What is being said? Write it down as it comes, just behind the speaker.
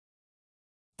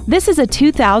This is a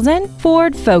 2000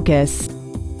 Ford Focus.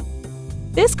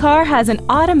 This car has an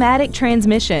automatic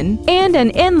transmission and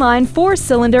an inline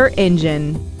 4-cylinder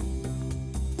engine.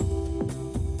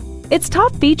 Its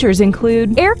top features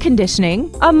include air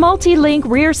conditioning, a multi-link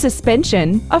rear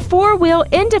suspension, a 4-wheel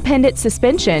independent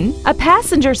suspension, a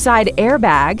passenger side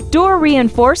airbag, door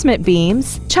reinforcement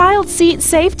beams, child seat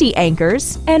safety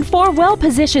anchors, and 4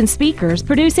 well-positioned speakers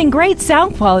producing great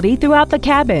sound quality throughout the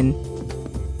cabin.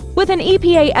 With an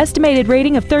EPA estimated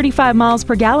rating of 35 miles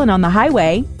per gallon on the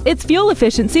highway, its fuel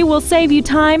efficiency will save you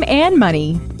time and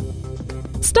money.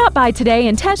 Stop by today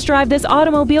and test drive this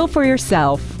automobile for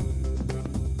yourself.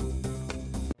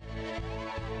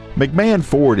 McMahon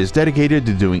Ford is dedicated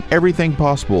to doing everything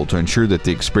possible to ensure that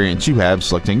the experience you have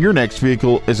selecting your next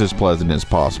vehicle is as pleasant as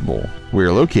possible. We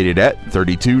are located at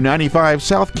 3295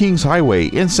 South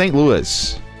Kingshighway in St.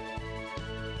 Louis.